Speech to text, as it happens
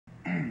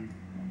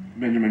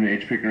Benjamin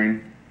H.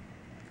 Pickering.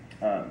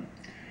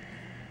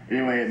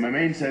 Anyway, my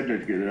main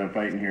subject that I'm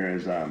fighting here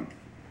is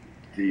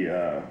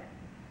the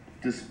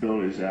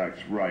Disabilities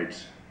Act's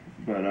rights,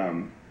 but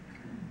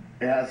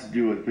it has to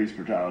do with police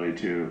brutality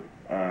too.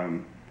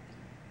 Man,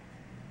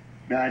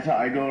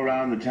 I go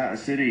around the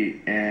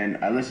city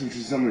and I listen to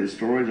some of the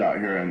stories out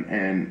here,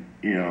 and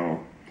you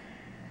know,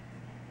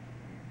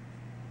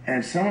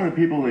 and some of the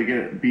people that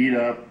get beat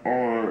up,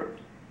 or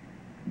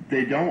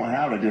they don't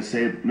have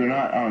they're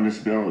not on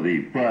disability,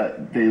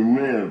 but they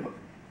live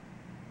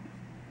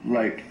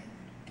like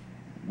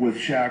with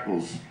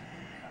shackles.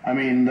 I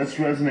mean, let's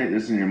resonate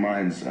this in your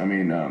minds. I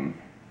mean,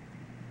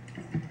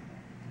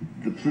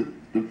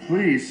 the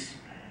police.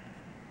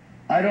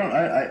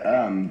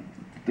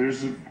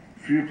 There's a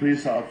few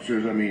police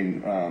officers. I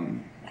mean,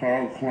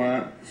 Carl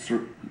Clint,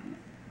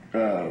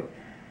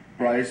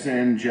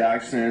 Bryson,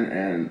 Jackson,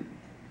 and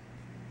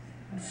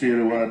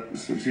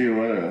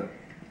Ciawetta.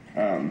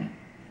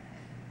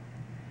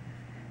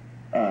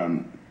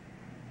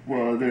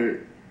 Well,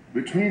 they're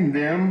between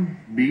them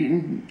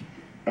beaten,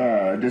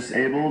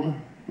 disabled,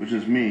 which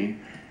is me.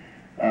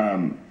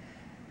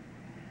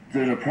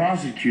 There's a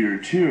prosecutor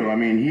too. I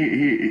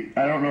mean,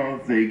 I don't know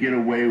if they get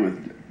away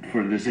with,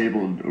 for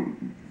disabled,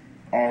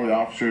 all the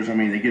officers. I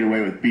mean, they get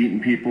away with beating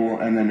people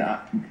and then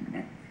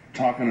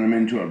talking them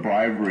into a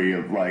bribery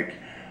of like,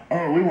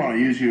 oh, we want to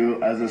use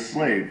you as a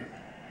slave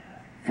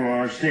for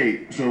our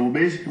state. So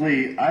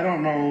basically, I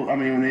don't know. I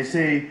mean, when they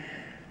say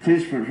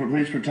police for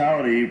police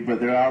brutality, but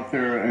they're out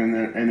there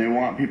and they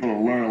want people to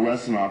learn a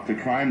lesson off the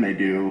crime they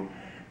do.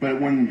 But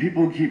when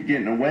people keep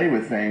getting away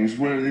with things,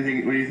 what do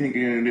you think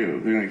they're going to do?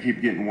 They're going to keep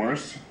getting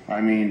worse?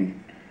 I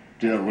mean,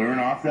 do they learn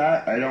off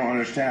that? I don't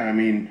understand. I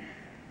mean,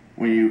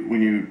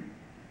 when you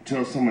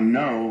tell someone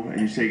no and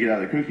you say get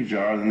out of the cookie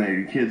jar, then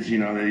the kids, you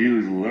know, they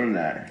usually learn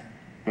that.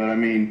 But I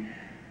mean,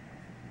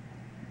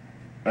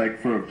 like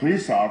for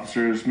police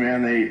officers,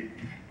 man,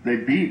 they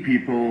beat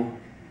people,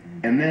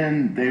 and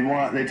then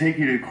they take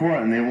you to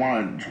court and they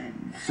want to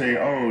say,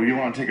 oh, you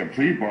want to take a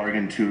plea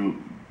bargain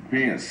to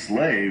being a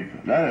slave.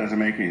 That doesn't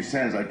make any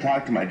sense. I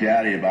talked to my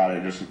daddy about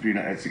it just a few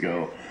nights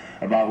ago,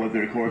 about what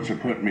their courts are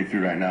putting me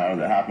through right now.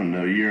 That happened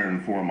a year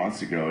and 4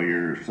 months ago, a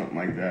year or something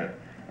like that.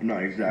 I'm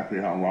not exactly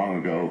how long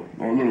ago,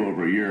 a little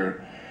over a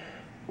year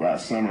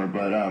last summer,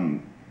 but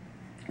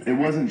it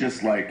wasn't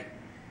just like,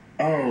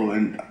 oh,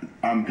 and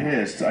I'm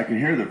pissed. I can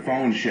hear the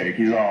phone shake.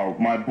 He's all,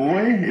 my boy,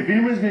 if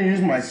anybody's going to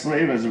use my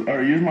slave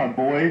or use my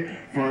boy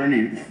for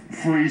any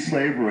free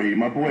slavery,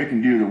 my boy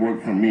can do the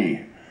work for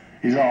me.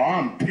 He's all,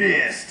 I'm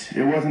pissed.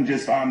 It wasn't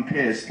just, I'm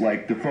pissed,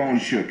 like the phone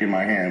shook in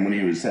my hand when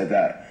he said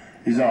that.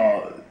 He's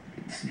all,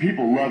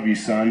 people love you,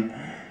 son.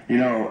 You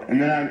know, and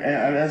then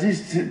as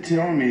he's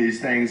telling me these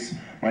things,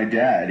 my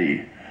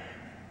daddy,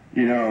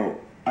 you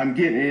know, I'm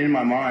getting it in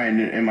my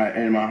mind and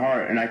in my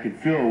heart, and I could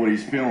feel what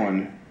he's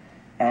feeling,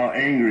 how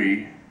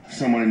angry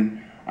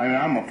someone, I mean,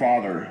 I'm a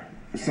father.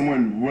 If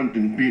someone went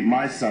and beat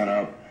my son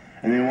up,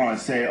 and they want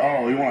to say,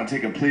 oh, you want to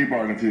take a plea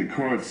bargain to the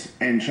courts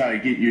and try to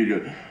get you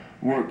to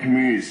work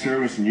community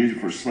service and use it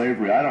for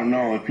slavery. I don't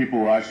know if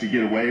people will actually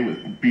get away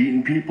with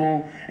beating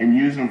people and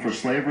using them for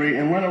slavery,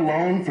 and let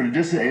alone for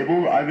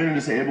disabled. I've been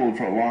disabled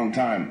for a long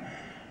time.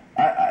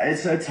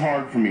 It's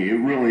hard for me, it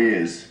really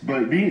is.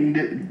 But beating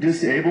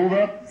disabled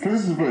up,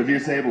 this is for the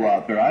disabled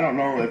out there. I don't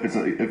know if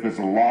it's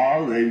a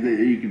law that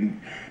you can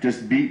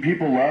just beat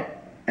people up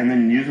and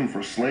then use them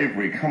for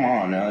slavery. Come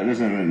on now, it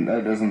doesn't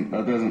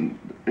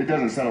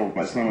settle with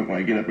my stomach when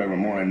I get up every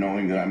morning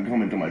knowing that I'm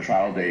coming to my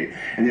trial date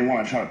and they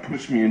want to try to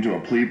push me into a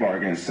plea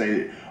bargain and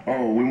say,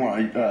 oh, we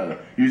want to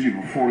use you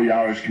for 40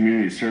 hours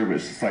community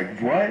service. It's like,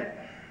 what?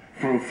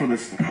 For the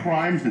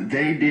crimes that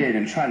they did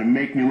and trying to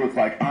make me look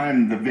like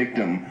I'm the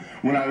victim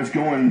when I was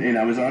going and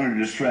I was under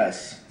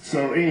distress.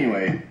 So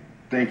anyway,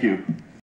 thank you.